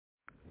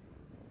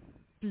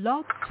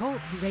Blog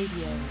Talk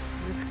Radio.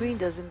 The screen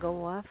doesn't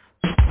go off.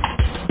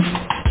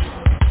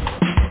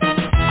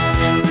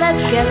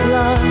 Let's get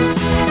lost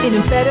in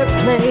a better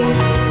place.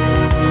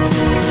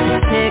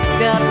 Pick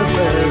up a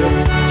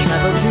book,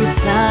 travel through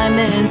time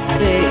and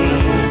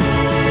space.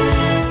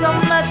 So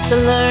much to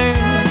learn,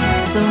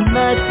 so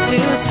much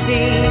to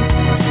see.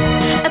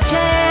 A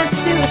chance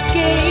to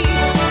escape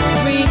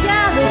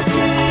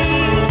reality.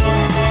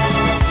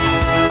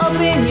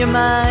 Open your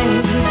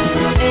mind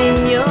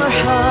and your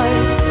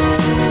heart.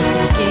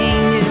 Gain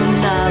new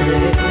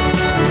knowledge,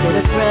 get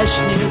a fresh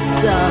new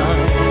start.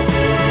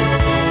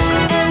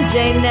 MJ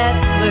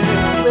Network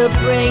will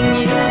bring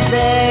you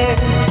there.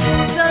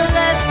 So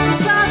let's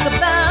talk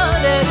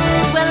about it.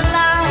 We're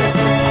live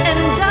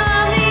and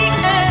on the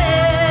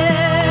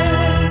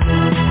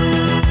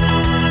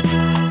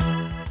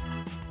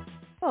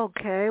air.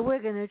 Okay,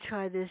 we're going to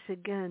try this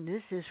again.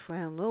 This is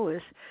Fran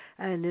Lewis,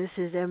 and this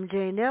is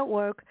MJ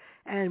Network.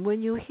 And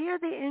when you hear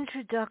the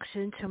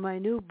introduction to my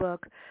new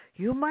book,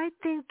 you might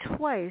think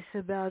twice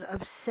about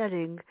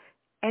upsetting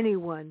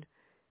anyone,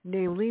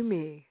 namely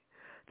me.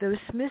 This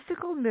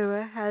mystical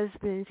mirror has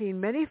been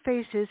seen many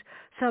faces,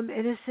 some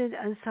innocent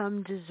and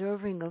some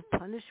deserving of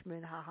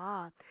punishment.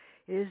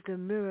 It is the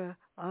mirror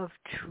of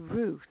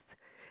truth.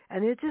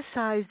 And it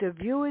decides the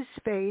viewer's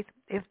fate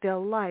if their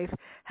life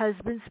has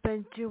been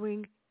spent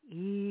doing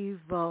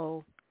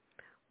evil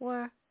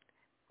or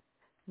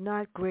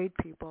not great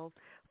people.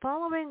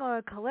 Following are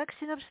a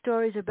collection of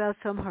stories about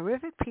some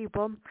horrific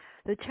people,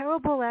 the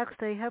terrible acts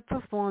they have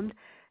performed,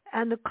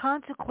 and the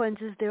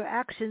consequences their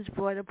actions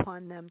brought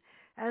upon them.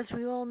 As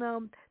we all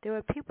know, there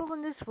are people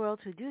in this world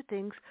who do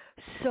things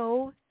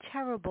so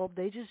terrible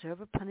they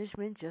deserve a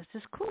punishment just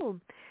as cruel.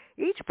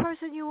 Each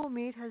person you will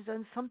meet has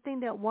done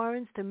something that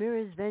warrants the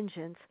mirror's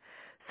vengeance.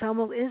 Some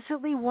will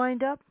instantly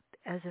wind up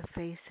as a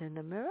face in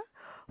the mirror,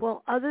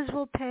 while others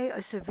will pay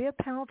a severe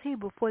penalty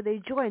before they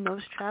join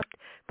those trapped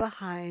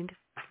behind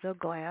the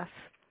glass.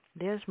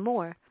 There's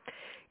more.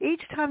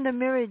 Each time the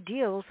mirror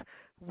deals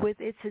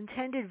with its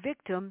intended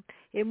victim,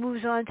 it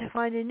moves on to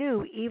find a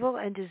new, evil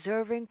and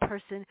deserving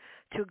person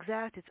to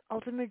exact its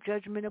ultimate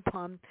judgment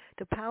upon.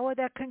 The power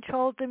that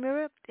controls the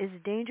mirror is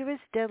dangerous,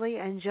 deadly,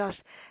 and just,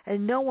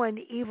 and no one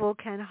evil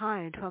can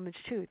hide from its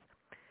truth.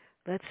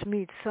 Let's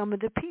meet some of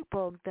the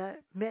people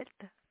that met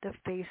the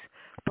face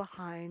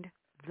behind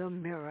the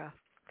mirror.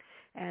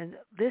 And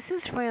this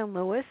is Fran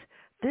Lewis.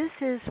 This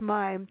is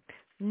my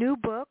new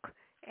book,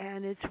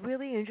 and it's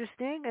really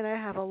interesting, and I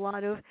have a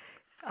lot of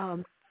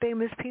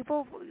famous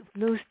people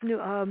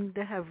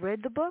that have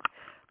read the book.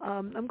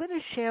 I'm going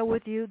to share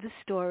with you the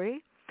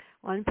story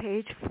on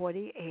page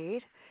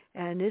 48,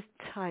 and it's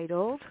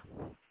titled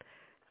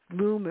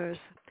Rumors.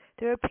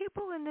 There are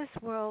people in this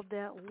world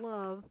that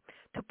love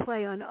to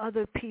play on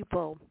other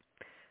people.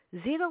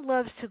 Xena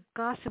loves to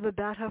gossip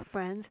about her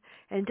friends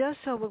and does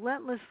so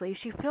relentlessly.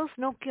 She feels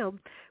no guilt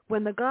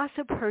when the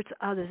gossip hurts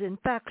others. In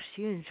fact,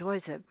 she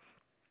enjoys it.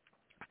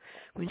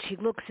 When she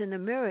looks in the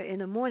mirror in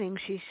the morning,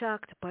 she's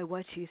shocked by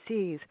what she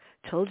sees.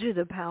 Told you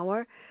the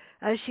power.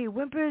 As she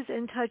whimpers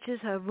and touches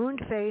her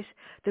ruined face,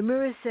 the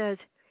mirror says,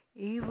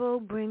 evil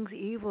brings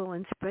evil,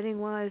 and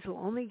spreading lies will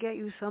only get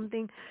you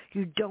something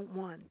you don't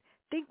want.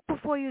 Think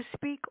before you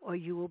speak, or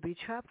you will be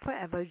trapped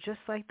forever, just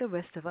like the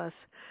rest of us.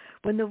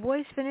 When the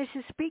voice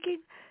finishes speaking,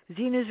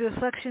 Xena's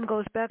reflection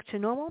goes back to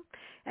normal,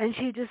 and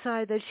she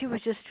decides that she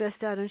was just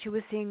stressed out and she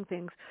was seeing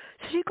things.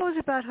 So she goes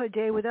about her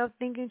day without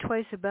thinking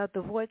twice about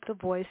what the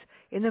voice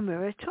in the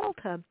mirror told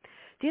her.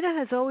 Xena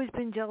has always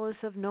been jealous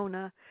of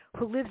Nona,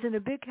 who lives in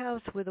a big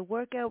house with a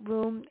workout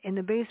room in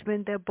the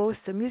basement that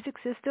boasts a music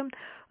system,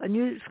 a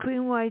new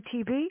screen-wide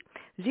TV.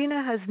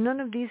 Xena has none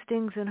of these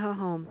things in her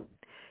home.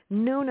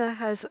 Nona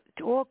has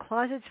all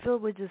closets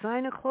filled with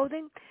designer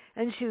clothing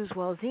and shoes,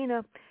 while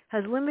Xena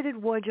has limited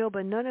wardrobe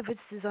and none of its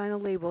designer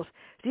labels.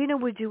 Xena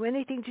would do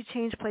anything to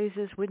change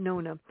places with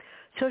Nona.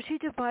 So she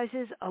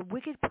devises a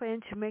wicked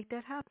plan to make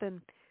that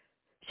happen.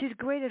 She's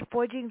great at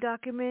forging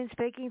documents,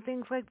 faking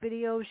things like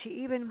videos. She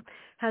even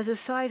has a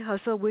side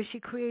hustle where she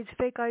creates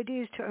fake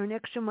IDs to earn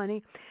extra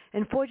money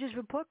and forges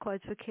report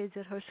cards for kids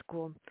at her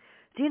school.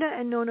 Xena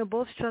and Nona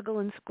both struggle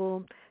in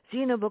school.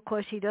 Xena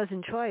because she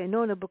doesn't try, and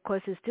Nona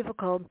because it's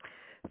difficult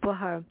for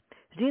her.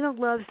 Xena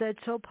loves that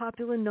so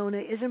popular Nona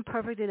isn't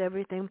perfect at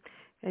everything,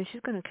 and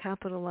she's going to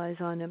capitalize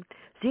on it.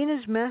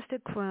 Xena's master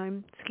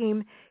crime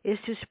scheme is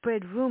to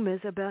spread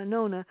rumors about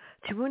Nona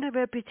to ruin her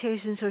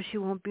reputation so she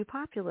won't be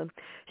popular.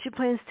 She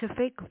plans to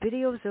fake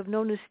videos of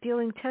Nona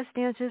stealing test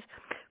answers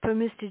from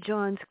Mr.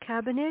 John's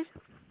cabinet.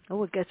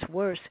 Oh, it gets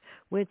worse.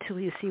 Wait till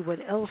you see what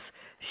else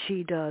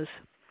she does.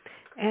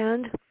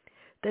 And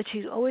that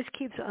she always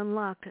keeps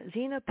unlocked.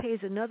 Xena pays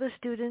another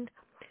student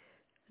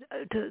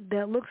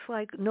that looks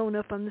like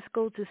Nona from the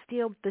school to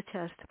steal the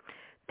test.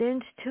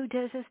 Then, to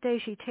this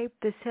day, she taped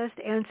the test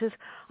answers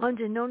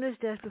onto Nona's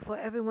desk before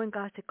everyone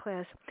got to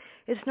class.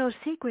 It's no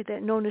secret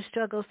that Nona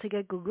struggles to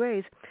get good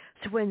grades,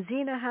 so when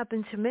Xena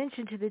happened to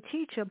mention to the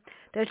teacher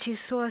that she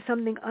saw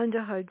something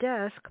under her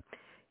desk,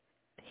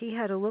 he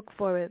had to look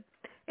for it.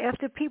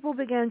 After people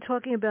began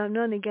talking about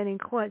Nona getting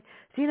caught,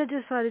 Zena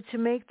decided to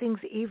make things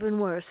even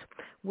worse.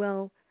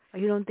 Well,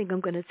 you don't think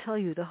I'm going to tell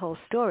you the whole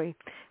story,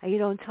 and you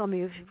don't tell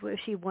me if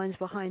she runs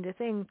behind the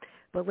thing,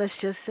 but let's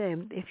just say,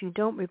 if you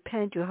don't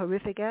repent your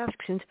horrific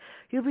actions,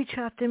 you'll be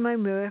trapped in my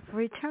mirror for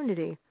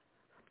eternity.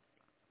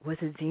 Was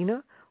it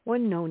Zena or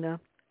Nona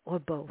or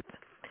both?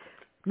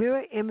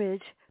 Mirror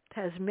Image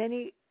has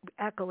many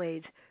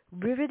accolades.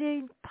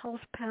 Riveting,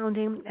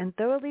 pulse-pounding, and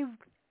thoroughly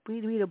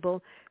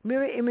readable,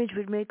 Mirror Image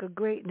would make a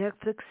great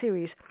Netflix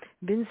series.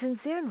 Vincent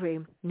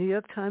Zandri, New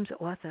York Times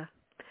author.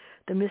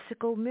 The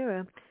Mystical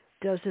Mirror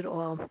does it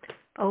all.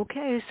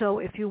 Okay, so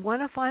if you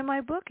want to find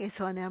my book, it's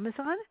on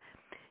Amazon.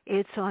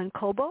 It's on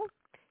Kobo.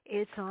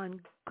 It's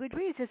on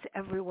Goodreads. It's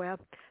everywhere.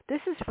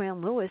 This is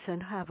Fran Lewis,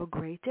 and have a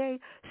great day.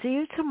 See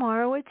you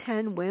tomorrow at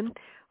 10 when,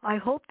 I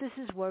hope this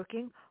is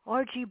working,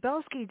 R.G.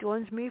 Belsky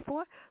joins me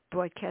for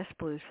Broadcast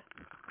Blues.